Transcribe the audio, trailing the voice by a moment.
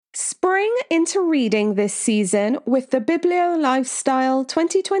Spring into reading this season with the Biblio Lifestyle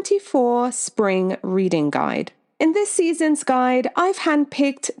 2024 Spring Reading Guide. In this season's guide, I've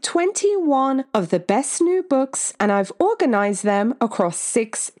handpicked 21 of the best new books and I've organized them across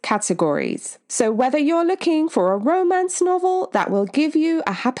 6 categories. So whether you're looking for a romance novel that will give you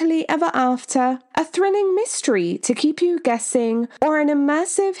a happily ever after, a thrilling mystery to keep you guessing, or an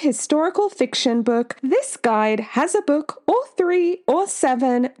immersive historical fiction book, this guide has a book or 3 or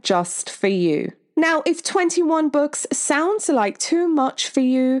 7 just for you. Now, if 21 books sounds like too much for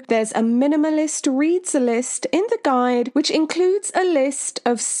you, there's a minimalist reads list in the guide, which includes a list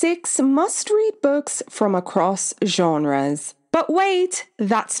of 6 must-read books from across genres. But wait,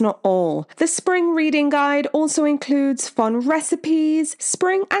 that's not all. The Spring Reading Guide also includes fun recipes,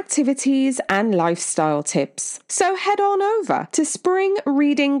 spring activities, and lifestyle tips. So head on over to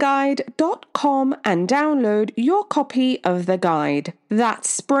springreadingguide.com and download your copy of the guide.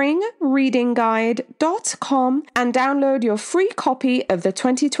 That's springreadingguide.com and download your free copy of the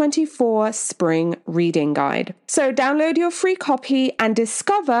 2024 Spring Reading Guide. So download your free copy and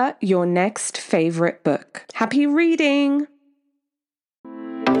discover your next favorite book. Happy reading!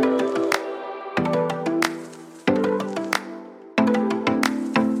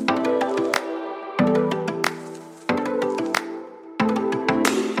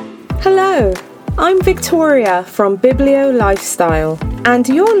 Hello, I'm Victoria from Biblio Lifestyle, and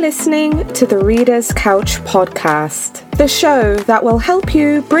you're listening to the Reader's Couch podcast, the show that will help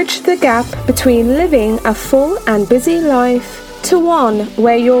you bridge the gap between living a full and busy life to one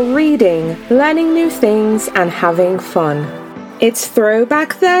where you're reading, learning new things, and having fun. It's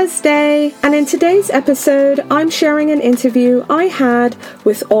Throwback Thursday, and in today's episode, I'm sharing an interview I had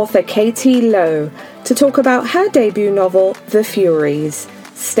with author Katie Lowe to talk about her debut novel, The Furies.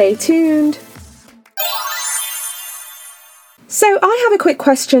 Stay tuned. So I have a quick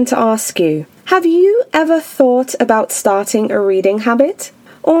question to ask you. Have you ever thought about starting a reading habit?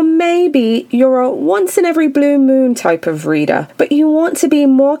 Or maybe you're a once in every blue moon type of reader, but you want to be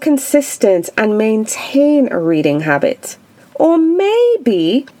more consistent and maintain a reading habit. Or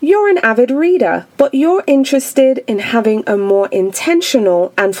maybe you're an avid reader, but you're interested in having a more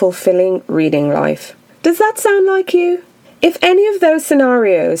intentional and fulfilling reading life. Does that sound like you? If any of those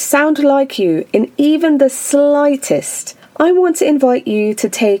scenarios sound like you in even the slightest, I want to invite you to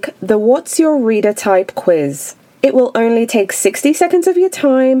take the What's Your Reader Type quiz. It will only take 60 seconds of your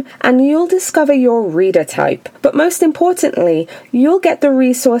time and you'll discover your reader type. But most importantly, you'll get the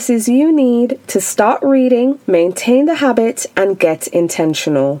resources you need to start reading, maintain the habit, and get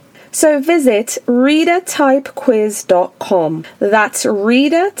intentional. So visit readertypequiz.com. That's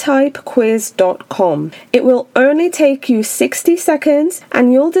readertypequiz.com. It will only take you 60 seconds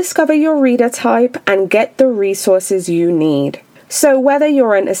and you'll discover your reader type and get the resources you need. So whether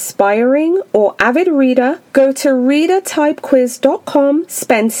you're an aspiring or avid reader, go to readertypequiz.com,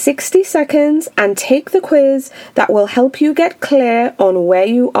 spend 60 seconds and take the quiz that will help you get clear on where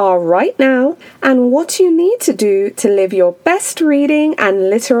you are right now and what you need to do to live your best reading and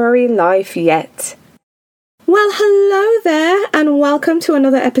literary life yet. Well, hello there and welcome to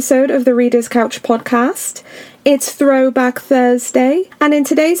another episode of the Reader's Couch podcast. It's Throwback Thursday, and in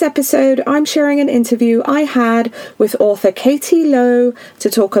today's episode, I'm sharing an interview I had with author Katie Lowe to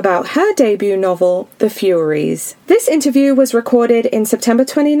talk about her debut novel, The Furies. This interview was recorded in September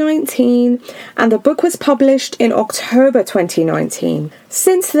 2019, and the book was published in October 2019.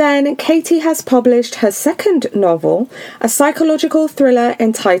 Since then, Katie has published her second novel, a psychological thriller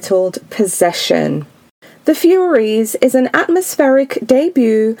entitled Possession. The Furies is an atmospheric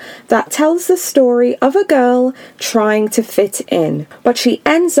debut that tells the story of a girl trying to fit in, but she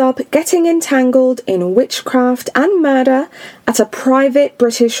ends up getting entangled in witchcraft and murder at a private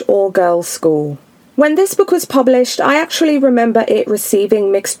British all-girls school. When this book was published, I actually remember it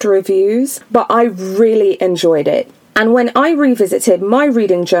receiving mixed reviews, but I really enjoyed it. And when I revisited my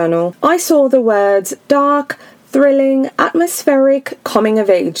reading journal, I saw the words dark, thrilling, atmospheric,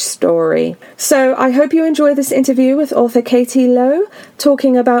 coming-of-age story. So I hope you enjoy this interview with author Katie Lowe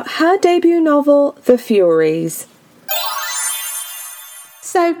talking about her debut novel, The Furies.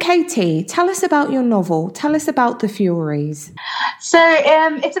 So Katie, tell us about your novel. Tell us about The Furies. So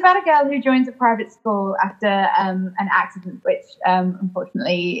it's about a girl who joins a private school after an accident which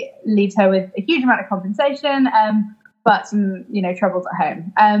unfortunately leaves her with a huge amount of compensation, but some troubles at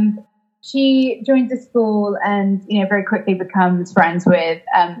home. She joins the school and, very quickly becomes friends with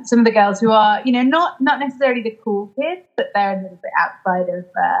some of the girls who are, not necessarily the cool kids, but they're a little bit outside of,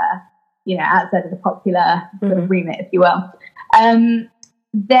 outside of the popular sort of remit, if you will.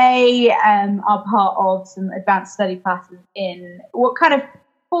 They are part of some advanced study classes in what kind of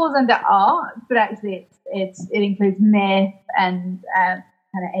falls under art, but actually it includes myth and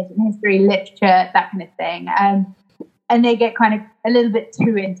kind of ancient history, literature, that kind of thing. And they get kind of a little bit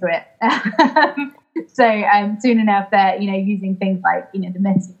too into it. So soon enough, they're using things like the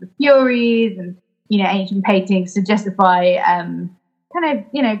myths of the Furies and ancient paintings to justify kind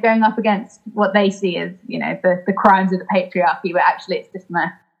of going up against what they see as the crimes of the patriarchy, but actually it's just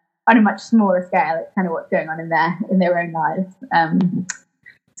on a much smaller scale. It's kind of what's going on in their own lives.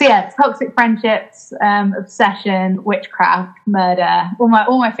 So yeah, toxic friendships, obsession, witchcraft, murder, all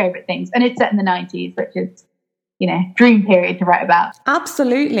my favorite things, and it's set in the 90s, which is dream period to write about.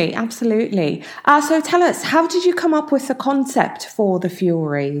 Absolutely. So tell us, how did you come up with the concept for the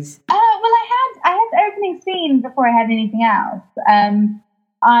Furies? Well, I had the opening scene before I had anything else.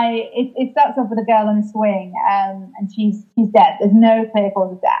 It starts off with a girl on a swing, and she's dead. There's no clear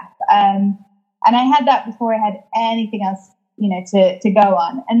cause of death. And I had that before I had anything else, to go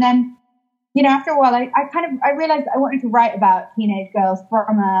on. And then, after a while, I realized I wanted to write about teenage girls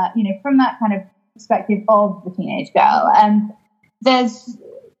from that kind of perspective of the teenage girl. And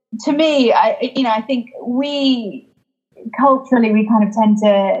to me, I think culturally we kind of tend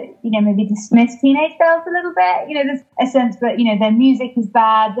to maybe dismiss teenage girls a little bit. There's a sense that their music is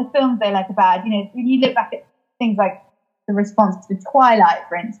bad, the films they like are bad. When you look back at things like the response to Twilight,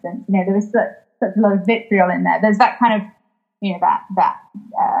 for instance, there was such a lot of vitriol in there. There's that kind of that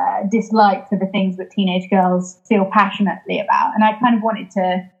dislike for the things that teenage girls feel passionately about. And I kind of wanted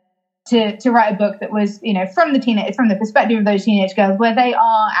to write a book that was, from the perspective of those teenage girls, where they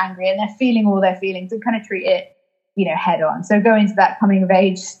are angry and they're feeling all their feelings, and kind of treat it, head on. So go into that coming of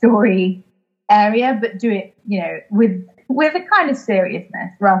age story area, but do it, with a kind of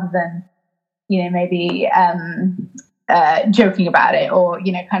seriousness rather than, maybe joking about it or,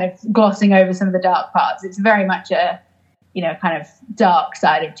 kind of glossing over some of the dark parts. It's very much a, kind of dark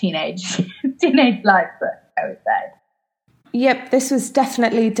side of teenage life, I would say. Yep, this was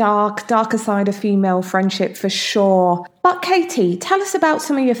definitely darker side of female friendship for sure. But Katie, tell us about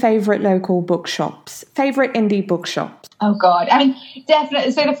some of your favourite local bookshops, favourite indie bookshops. Oh God, I mean,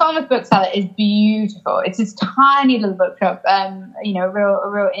 definitely. So the Falmouth Bookseller is beautiful. It's this tiny little bookshop, a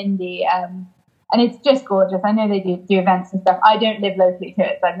real indie, and it's just gorgeous. I know they do events and stuff. I don't live locally to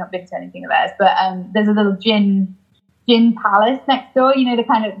it, so I've not been to anything of theirs. But there's a little gin palace next door, the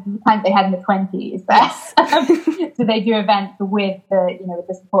kind they had in the 20s there. So they do events with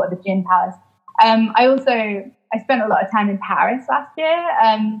the support of the gin palace. I spent a lot of time in Paris last year,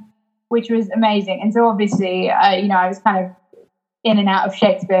 which was amazing. And so obviously, I was kind of in and out of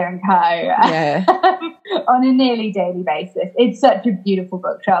Shakespeare and Co. On a nearly daily basis. It's such a beautiful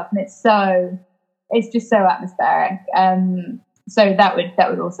bookshop, and it's just so atmospheric. So that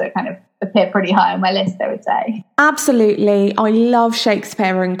would also kind of appear pretty high on my list, I would say. Absolutely. I love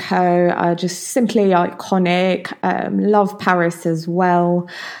Shakespeare and Co. Just simply iconic. Love Paris as well.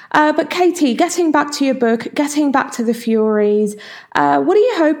 But Katie, getting back to your book, getting back to the Furies, what are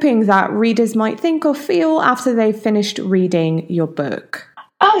you hoping that readers might think or feel after they've finished reading your book?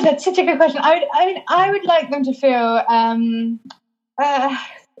 Oh, that's such a good question. I would like them to feel a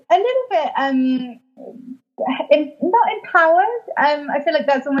little bit not empowered. I feel like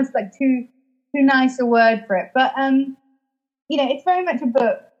that's almost like too nice a word for it, but it's very much a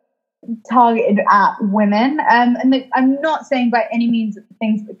book targeted at women, and I'm not saying by any means that the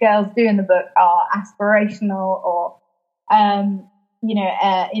things that girls do in the book are aspirational or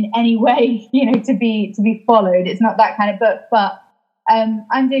in any way to be followed. It's not that kind of book, but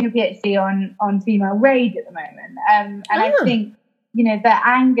I'm doing a PhD on female rage at the moment, and I think the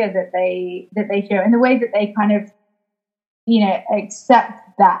anger that they show and the way that they kind of, accept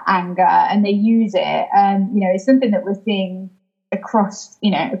that anger and they use it, it's something that we're seeing across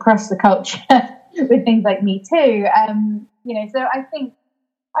the culture with things like Me Too. So I think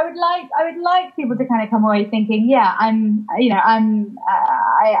I would like people to kind of come away thinking, I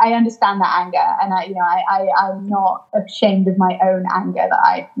understand that anger, and I'm not ashamed of my own anger that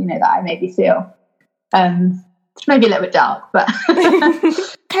I maybe feel. It's maybe a little bit dark, but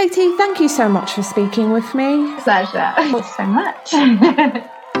Katie, thank you so much for speaking with me. Pleasure. Thank you so much.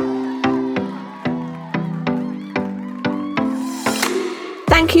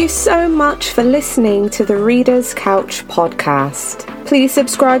 Thank you so much for listening to the Reader's Couch podcast. Please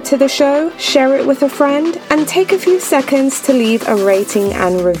subscribe to the show, share it with a friend, and take a few seconds to leave a rating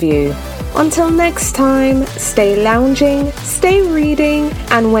and review. Until next time, stay lounging, stay reading,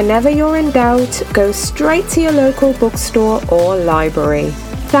 and whenever you're in doubt, go straight to your local bookstore or library.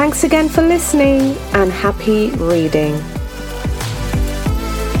 Thanks again for listening, and happy reading.